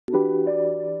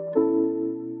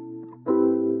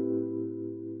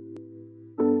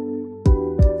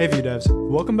Hey Vue devs,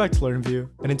 welcome back to Lukrembo,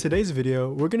 and in today's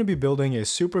video, we're going to be building a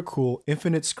super cool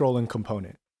infinite scrolling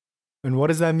component. And what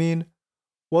does that mean?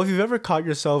 Well, if you've ever caught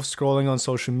yourself scrolling on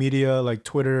social media like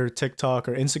Twitter, TikTok,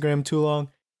 or Instagram too long,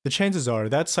 the chances are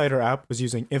that site or app was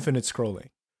using infinite scrolling,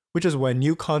 which is when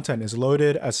new content is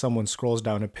loaded as someone scrolls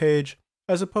down a page,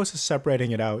 as opposed to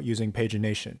separating it out using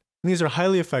pagination. And these are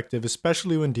highly effective,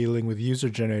 especially when dealing with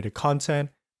user-generated content,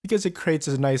 because it creates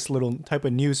a nice little type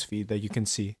of news feed that you can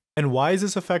see. And why is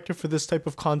this effective for this type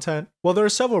of content? Well, there are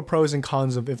several pros and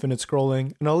cons of infinite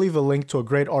scrolling, and I'll leave a link to a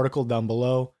great article down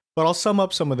below, but I'll sum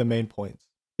up some of the main points.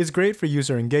 It's great for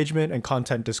user engagement and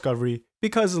content discovery,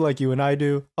 because like you and I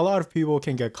do, a lot of people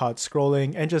can get caught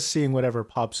scrolling and just seeing whatever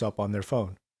pops up on their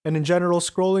phone. And in general,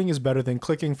 scrolling is better than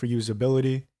clicking for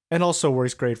usability, and also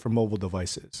works great for mobile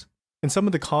devices. And some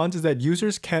of the cons is that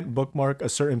users can't bookmark a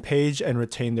certain page and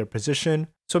retain their position,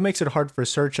 so it makes it hard for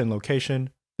search and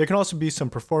location. There can also be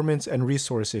some performance and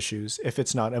resource issues if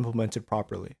it's not implemented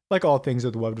properly. Like all things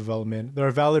with web development, there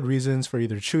are valid reasons for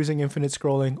either choosing infinite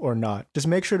scrolling or not. Just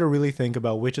make sure to really think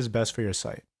about which is best for your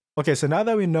site. Okay, so now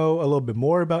that we know a little bit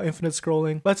more about infinite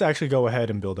scrolling, let's actually go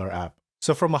ahead and build our app.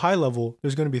 So from a high level,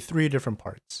 there's going to be three different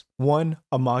parts. One,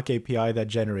 a mock API that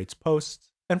generates posts,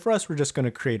 and for us, we're just going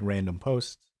to create random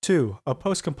posts. Two, a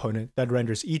post component that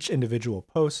renders each individual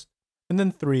post. And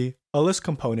then three, a list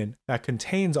component that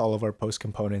contains all of our post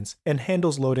components and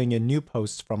handles loading in new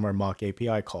posts from our mock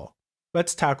API call.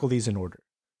 Let's tackle these in order.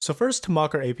 So first, to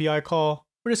mock our API call,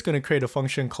 we're just going to create a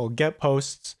function called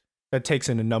getPosts that takes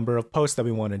in a number of posts that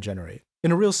we want to generate.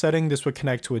 In a real setting, this would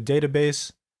connect to a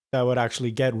database that would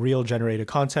actually get real generated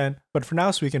content, but for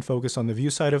now, so we can focus on the Vue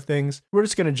side of things, we're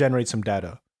just going to generate some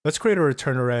data. Let's create a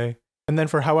return array, and then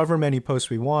for however many posts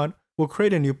we want, we'll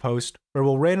create a new post where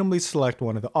we'll randomly select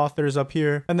one of the authors up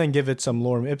here and then give it some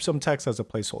lorem ipsum text as a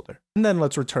placeholder. And then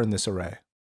let's return this array.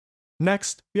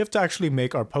 Next, we have to actually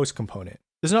make our post component.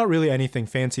 There's not really anything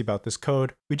fancy about this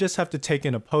code. We just have to take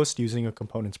in a post using a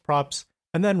component's props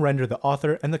and then render the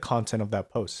author and the content of that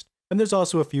post. And there's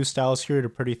also a few styles here to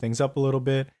pretty things up a little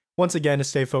bit. Once again, to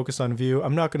stay focused on Vue,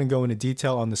 I'm not going to go into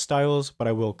detail on the styles, but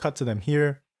I will cut to them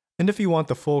here. And if you want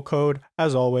the full code,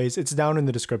 as always, it's down in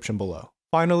the description below.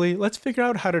 Finally, let's figure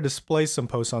out how to display some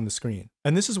posts on the screen.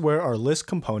 And this is where our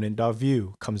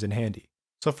ListComponent.vue comes in handy.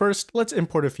 So first, let's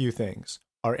import a few things.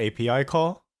 Our API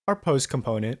call, our post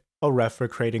component, a ref for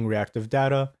creating reactive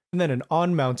data, and then an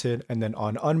on-mounted and then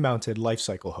on-unmounted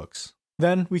lifecycle hooks.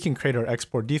 Then we can create our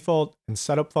export default and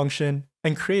setup function,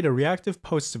 and create a reactive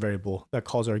posts variable that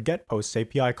calls our getPosts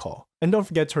API call. And don't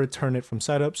forget to return it from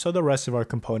setup so the rest of our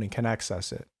component can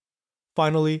access it.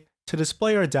 Finally, to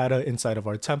display our data inside of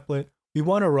our template, we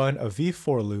want to run a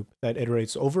v-for loop that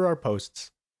iterates over our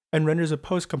posts and renders a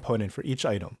post component for each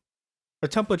item. Our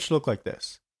template should look like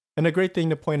this. And a great thing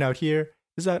to point out here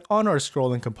is that on our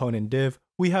scrolling component div,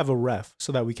 we have a ref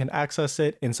so that we can access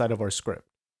it inside of our script.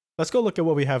 Let's go look at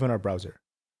what we have in our browser.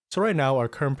 So right now, our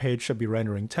current page should be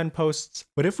rendering 10 posts,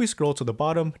 but if we scroll to the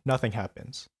bottom, nothing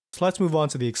happens. So let's move on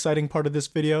to the exciting part of this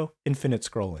video, infinite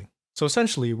scrolling. So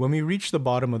essentially, when we reach the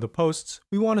bottom of the posts,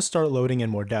 we want to start loading in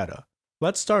more data.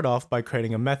 Let's start off by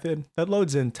creating a method that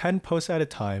loads in 10 posts at a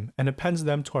time and appends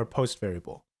them to our post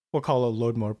variable. We'll call it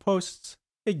loadMorePosts,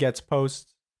 it gets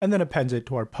posts, and then appends it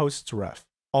to our posts ref.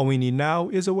 All we need now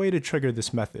is a way to trigger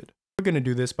this method. We're going to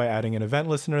do this by adding an event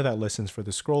listener that listens for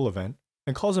the scroll event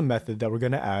and calls a method that we're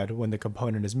going to add when the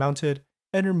component is mounted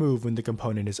and remove when the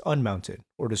component is unmounted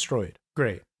or destroyed.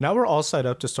 Great. Now we're all set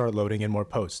up to start loading in more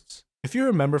posts. If you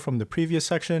remember from the previous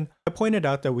section, I pointed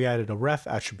out that we added a ref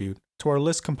attribute to our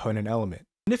list component element.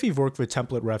 And if you've worked with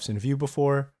template refs in Vue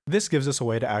before, this gives us a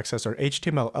way to access our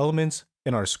HTML elements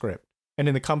in our script. And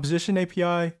in the composition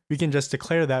API, we can just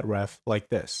declare that ref like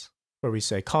this, where we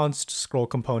say const scroll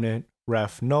component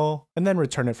ref null and then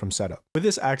return it from setup. With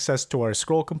this access to our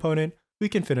scroll component, we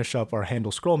can finish up our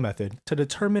handle scroll method to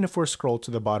determine if we're scrolled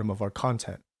to the bottom of our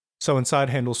content. So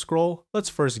inside handle scroll, let's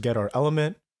first get our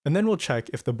element, and then we'll check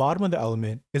if the bottom of the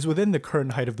element is within the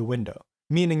current height of the window,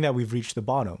 meaning that we've reached the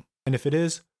bottom. And if it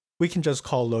is, we can just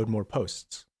call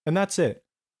loadMorePosts. And that's it.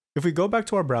 If we go back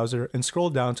to our browser and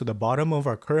scroll down to the bottom of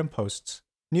our current posts,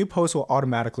 new posts will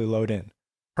automatically load in.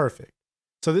 Perfect.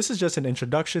 So this is just an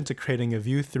introduction to creating a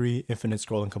Vue 3 infinite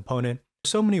scrolling component.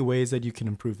 There's so many ways that you can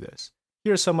improve this.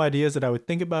 Here are some ideas that I would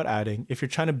think about adding if you're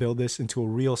trying to build this into a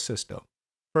real system.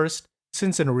 First,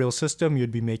 since in a real system you'd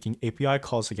be making API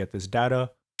calls to get this data,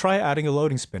 try adding a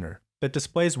loading spinner that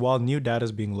displays while new data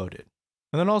is being loaded.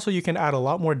 And then also you can add a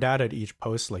lot more data to each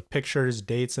post, like pictures,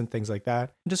 dates, and things like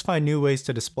that, and just find new ways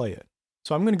to display it.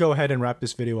 So I'm going to go ahead and wrap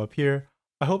this video up here.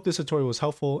 I hope this tutorial was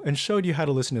helpful and showed you how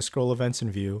to listen to scroll events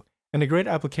in Vue, and a great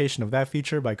application of that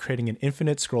feature by creating an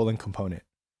infinite scrolling component.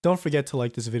 Don't forget to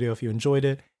like this video if you enjoyed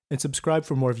it, and subscribe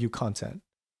for more Vue content.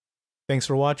 Thanks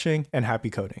for watching, and happy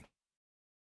coding!